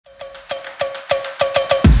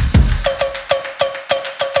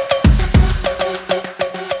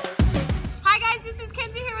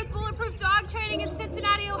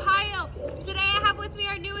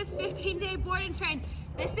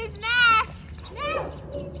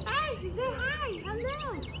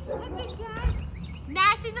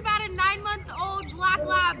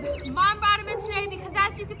mom brought him in today because,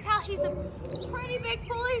 as you can tell, he's a pretty big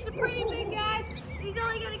puller. He's a pretty big guy. He's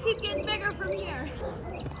only gonna keep getting bigger from here.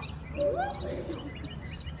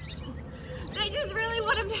 They just really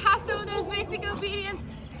want him to have some of those basic obedience.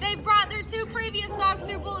 They brought their 2 previous dogs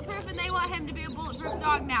through Bulletproof, and they want him to be a Bulletproof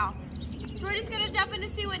dog now. So we're just gonna jump in to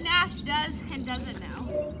see what Nash does and doesn't know.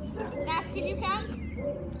 Nash, can you come?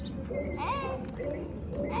 Hey.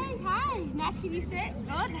 Hey, hi. Nash, can you sit?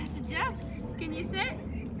 Oh, that's a jump. Can you sit?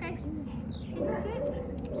 Hey, can you sit?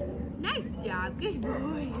 Nice job. Good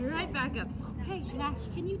boy. Right back up. Hey, Nash,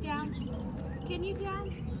 can you down? Can you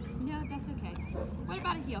down? No, that's okay. What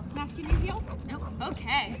about a heel? Nash, can you heel? Nope.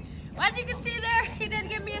 Okay. Well, as you can see there, he did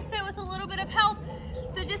give me a sit with a little bit of help.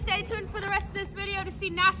 So just stay tuned for the rest of this video to see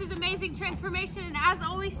Nash's amazing transformation. And as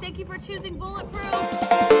always, thank you for choosing Bulletproof.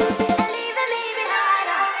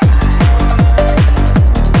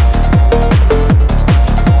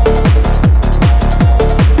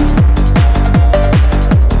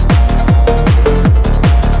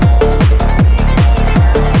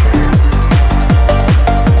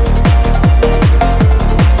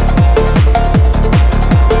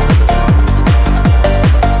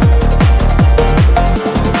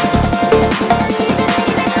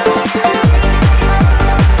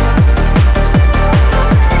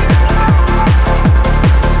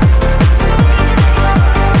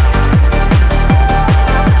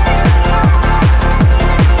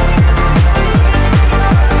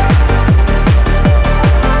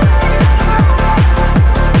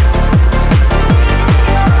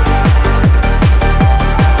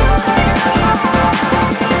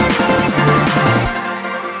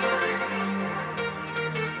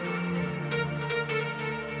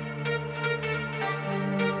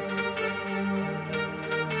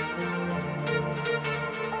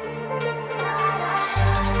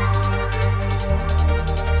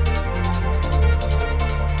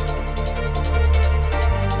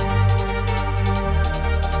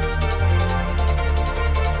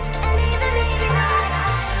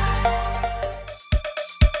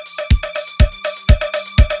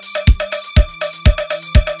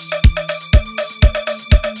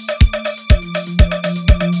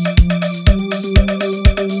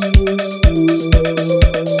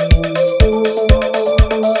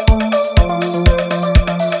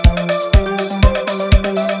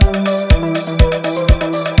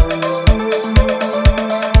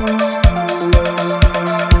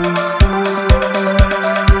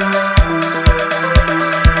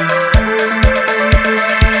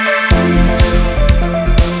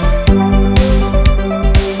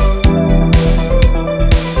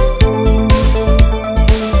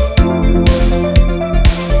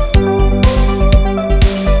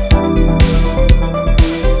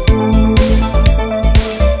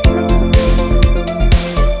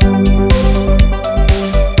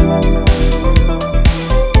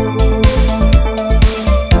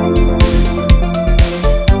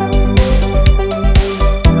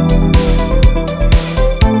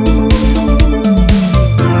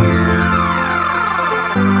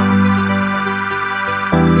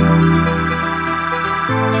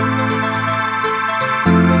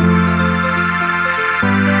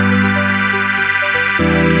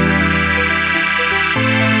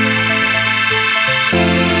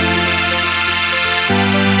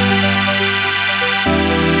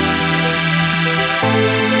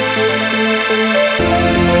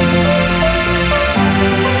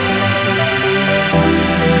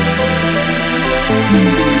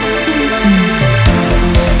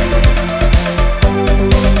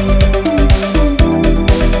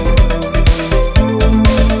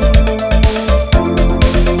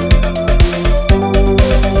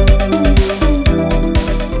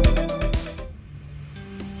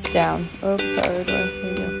 Down. Oh, sorry. There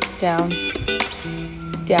you go. Down.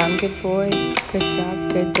 Down, good boy. Good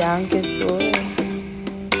job. Good down, good boy.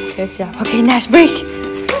 Good job. Okay, Nash, break. You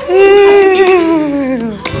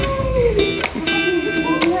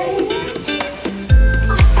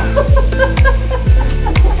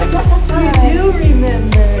do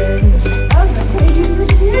remember. I was like, hey, you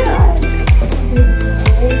forget.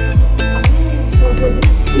 So good to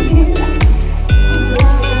see you.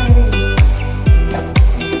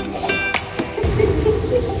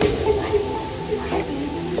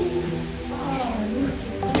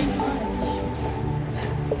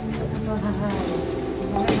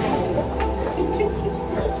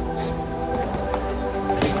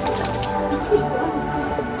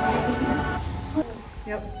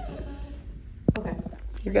 Yep. Okay.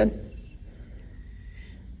 You're good?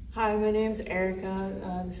 Hi, my name's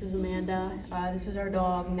Erica. This is Amanda. This is our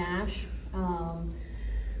dog, Nash.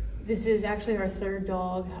 This is actually our third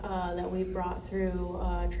dog that we brought through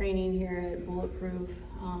training here at Bulletproof.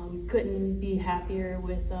 Couldn't be happier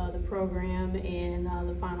with the program and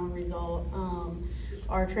the final result.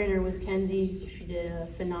 Our trainer was Kenzie. She did a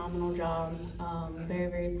phenomenal job. Very,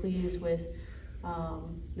 very pleased with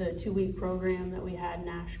the 2-week program that we had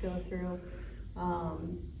Nash go through,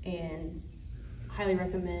 and highly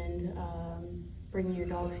recommend bringing your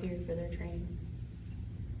dogs here for their training.